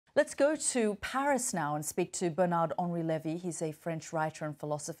Let's go to Paris now and speak to Bernard-Henri Lévy. He's a French writer and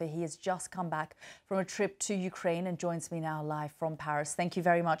philosopher. He has just come back from a trip to Ukraine and joins me now live from Paris. Thank you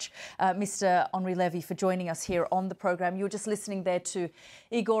very much, Mr. Henri Lévy, for joining us here on the programme. You were just listening there to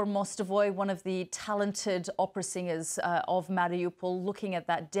Igor Mostovoy, one of the talented opera singers of Mariupol, looking at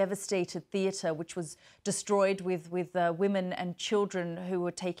that devastated theatre which was destroyed with women and children who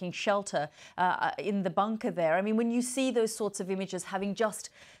were taking shelter in the bunker there. I mean, when you see those sorts of images, having just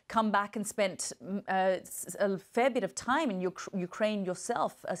come back and spent a fair bit of time in Ukraine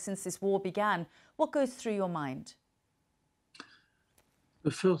yourself since this war began, what goes through your mind?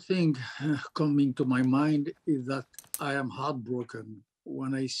 The first thing coming to my mind is that I am heartbroken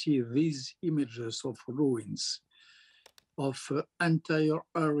when I see these images of ruins, of entire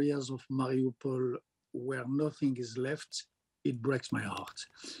areas of Mariupol where nothing is left. It breaks my heart.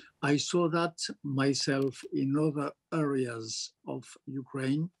 I saw that myself in other areas of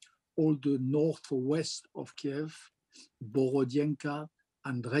Ukraine, all the northwest of Kiev, Borodienka,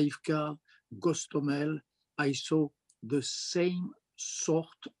 Andreivka, Gostomel. I saw the same sort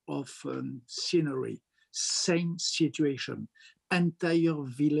of scenery, same situation. Entire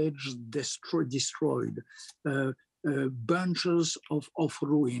village destroyed, bunches of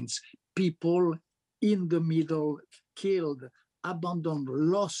ruins, people in the middle, killed, abandoned,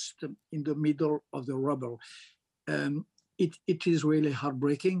 lost in the middle of the rubble. It is really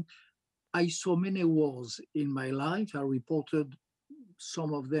heartbreaking. I saw many wars in my life. I reported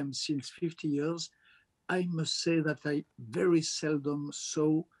some of them since 50 years. I must say that I very seldom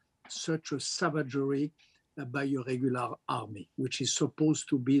saw such a savagery by a regular army, which is supposed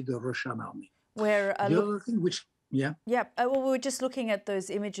to be the Russian army. Where the other thing which well, we were just looking at those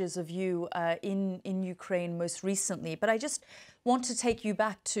images of you in Ukraine most recently, but I just want to take you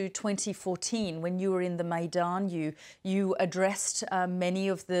back to 2014 when you were in the Maidan. You addressed many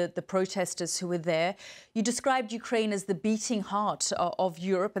of the protesters who were there. You described Ukraine as the beating heart of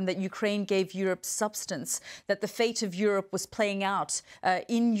Europe, and that Ukraine gave Europe substance, that the fate of Europe was playing out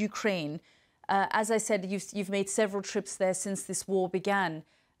in Ukraine. As I said, you've made several trips there since this war began.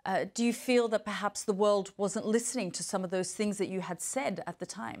 Do you feel that perhaps the world wasn't listening to some of those things that you had said at the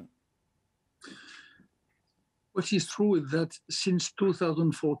time? What is true is that since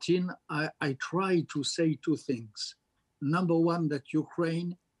 2014, I try to say two things. Number one, that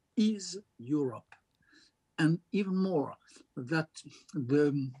Ukraine is Europe. And even more, that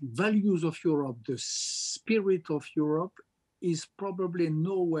the values of Europe, the spirit of Europe, is probably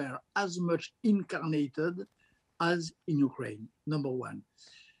nowhere as much incarnated as in Ukraine, number one.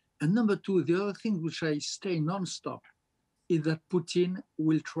 And number two, the other thing which I stay nonstop is that Putin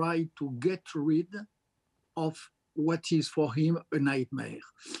will try to get rid of what is for him a nightmare.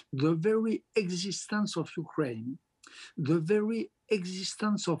 The very existence of Ukraine, the very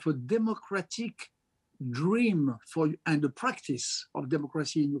existence of a democratic dream and the practice of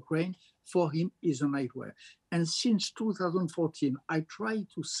democracy in Ukraine for him is a nightmare. And since 2014, I try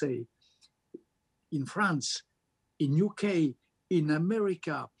to say in France, in UK, in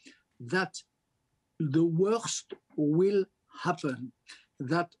America, that the worst will happen,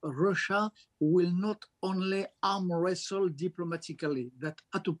 that Russia will not only arm wrestle diplomatically, that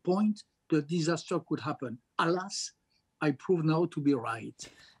at a point the disaster could happen. Alas, I prove now to be right.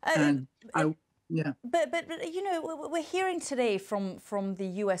 But you know, we're hearing today from the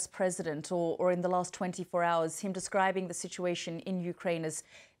US president, or in the last 24 hours, him describing the situation in Ukraine as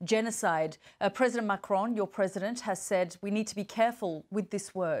genocide. President Macron, your president, has said we need to be careful with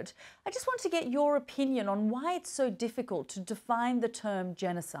this word. I just want to get your opinion on why it's so difficult to define the term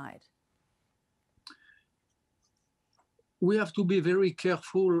genocide. We have to be very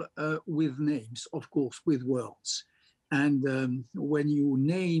careful with names, of course, with words. And when you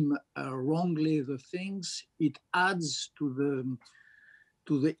name wrongly the things, it adds to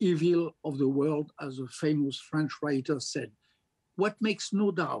the evil of the world, as a famous French writer said. What makes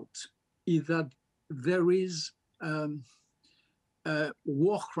no doubt is that there is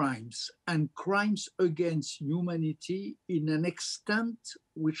war crimes and crimes against humanity in an extent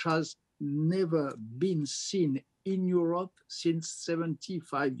which has never been seen in Europe since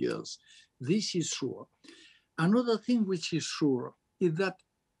 75 years. This is sure. Another thing which is sure is that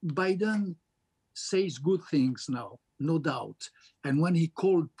Biden says good things now, no doubt. And when he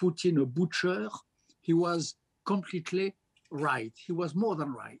called Putin a butcher, he was completely right. He was more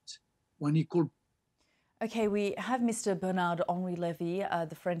than right when he called. Okay, we have Mr. Bernard-Henri Lévy,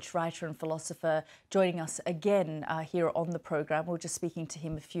 the French writer and philosopher, joining us again here on the programme. We were just speaking to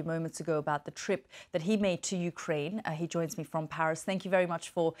him a few moments ago about the trip that he made to Ukraine. He joins me from Paris. Thank you very much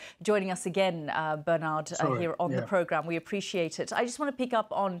for joining us again, Bernard, here on the programme. We appreciate it. I just want to pick up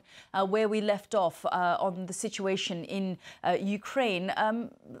on where we left off on the situation in Ukraine.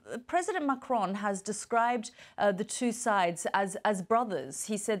 President Macron has described the two sides as brothers.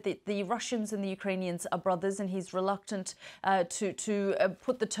 He said that the Russians and the Ukrainians are brothers, and he's reluctant to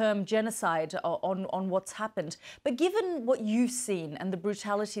put the term genocide on what's happened. But given what you've seen and the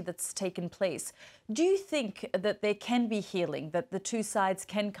brutality that's taken place, do you think that there can be healing, that the two sides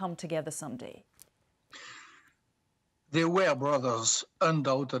can come together someday? They were brothers,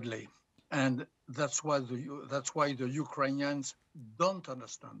 undoubtedly, and that's why the Ukrainians don't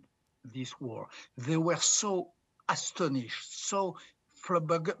understand this war. They were so astonished, so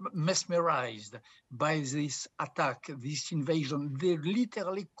mesmerized by this attack, this invasion. They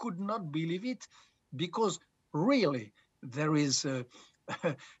literally could not believe it, because really they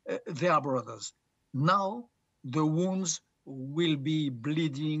are brothers. Now the wounds will be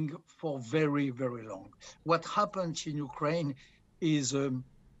bleeding for very, very long. What happened in Ukraine is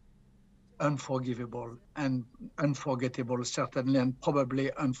unforgivable and unforgettable, certainly, and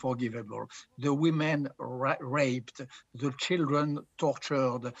probably unforgivable. The women raped, the children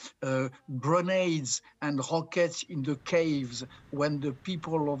tortured, grenades and rockets in the caves when the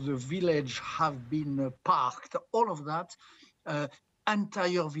people of the village have been parked, all of that.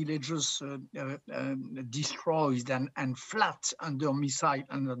 Entire villages destroyed and flat under missile,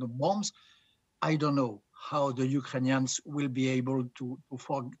 under the bombs. I don't know how the Ukrainians will be able to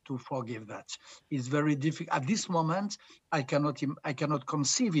forgive that. It's very difficult. At this moment, I cannot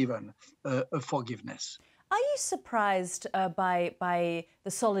conceive even a forgiveness. Are you surprised by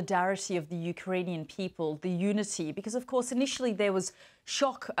the solidarity of the Ukrainian people, the unity? Because, of course, initially there was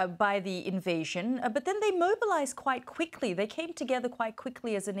shock by the invasion, but then they mobilized quite quickly. They came together quite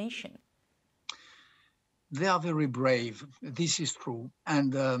quickly as a nation. They are very brave. This is true.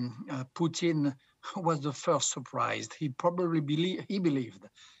 And Putin was the first surprised. He probably believed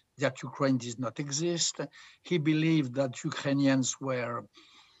that Ukraine did not exist. He believed that Ukrainians were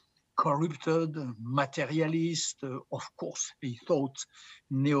corrupted, materialist. Of course, he thought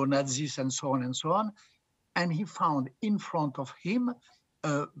neo-Nazis and so on and so on. And he found in front of him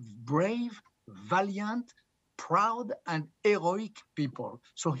brave, valiant, proud, and heroic people.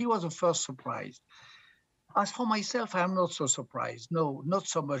 So he was the first surprised. As for myself, I am not so surprised. No, not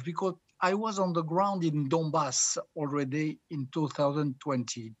so much, because I was on the ground in Donbass already in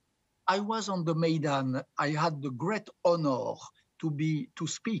 2020. I was on the Maidan. I had the great honor to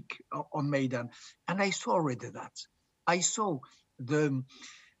speak on Maidan, and I saw already that. I saw the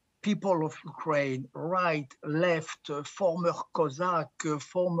people of Ukraine, right, left, former Cossack,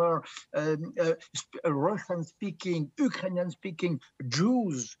 former Russian-speaking, Ukrainian-speaking,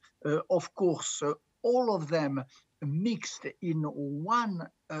 Jews, of course, all of them mixed in one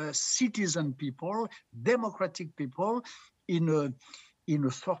citizen people, democratic people, in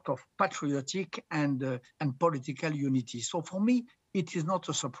a sort of patriotic and political unity. So for me, it is not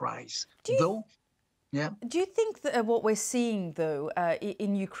a surprise. Do you think that what we're seeing, though,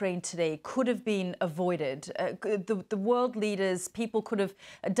 in Ukraine today could have been avoided? The world leaders, people could have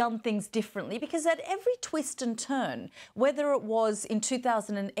done things differently, because at every twist and turn, whether it was in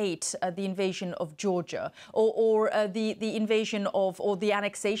 2008, the invasion of Georgia, or the invasion of, or the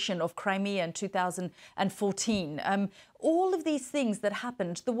annexation of Crimea in 2014, all of these things that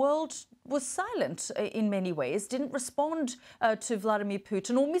happened, the world was silent in many ways, didn't respond to Vladimir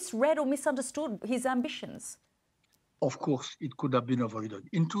Putin, or misread or misunderstood his ambitions. Of course, it could have been avoided.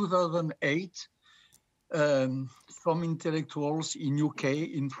 In 2008, some intellectuals in UK,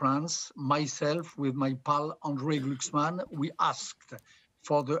 in France, myself with my pal André Glucksmann, we asked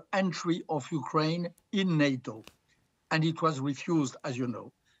for the entry of Ukraine in NATO. And it was refused, as you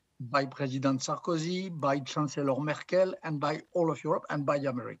know, by President Sarkozy, by Chancellor Merkel, and by all of Europe, and by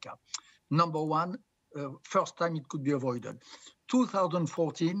America. Number one, first time it could be avoided.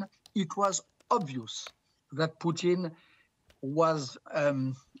 2014, it was obvious that Putin was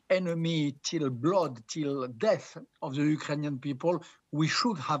enemy till blood, till death of the Ukrainian people. We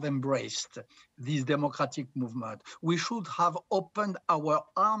should have embraced this democratic movement. We should have opened our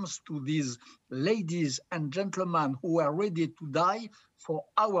arms to these ladies and gentlemen who are ready to die for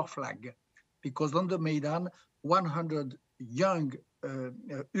our flag. Because on the Maidan, 100 young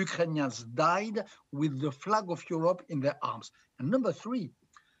Ukrainians died with the flag of Europe in their arms. And number three,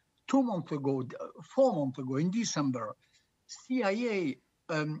 4 months ago, in December, CIA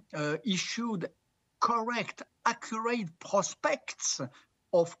issued correct, accurate prospects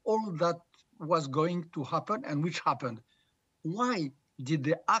of all that was going to happen and which happened. Why did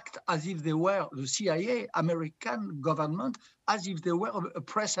they act as if they were the CIA, American government, as if they were a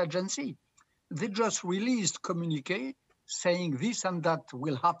press agency? They just released communique saying this and that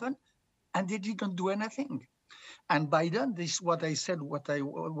will happen, and they didn't do anything. And Biden, this is what I said, what I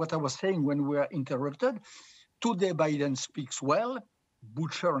was saying when we were interrupted. Today, Biden speaks well,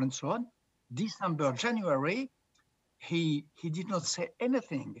 Butcher and so on. December, January, he did not say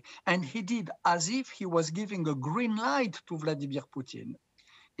anything. And he did as if he was giving a green light to Vladimir Putin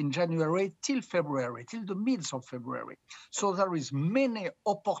in January till February, till the midst of February. So there is many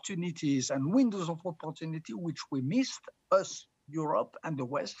opportunities and windows of opportunity which we missed, us, Europe and the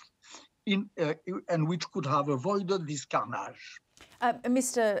West, and which could have avoided this carnage.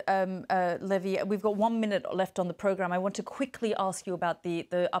 Mr. Lévy, we've got 1 minute left on the programme. I want to quickly ask you about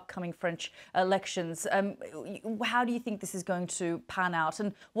the upcoming French elections. How do you think this is going to pan out?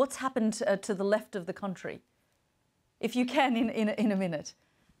 And what's happened to the left of the country? If you can, in a minute.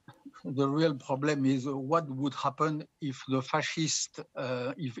 The real problem is what would happen if the fascist,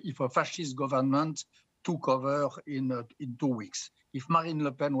 if a fascist government took over in 2 weeks. If Marine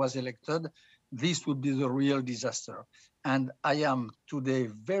Le Pen was elected, this would be the real disaster. And I am today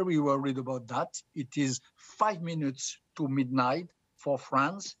very worried about that. It is 5 minutes to midnight for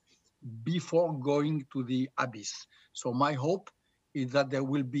France before going to the abyss. So my hope is that there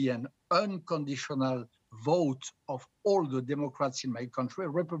will be an unconditional vote of all the Democrats in my country,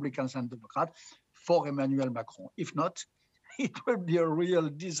 Republicans and Democrats, for Emmanuel Macron. If not, it will be a real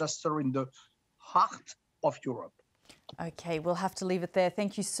disaster in the heart of Europe. Okay, we'll have to leave it there.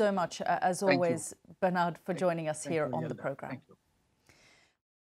 Thank you so much, as always, Bernard, for joining us here on the programme.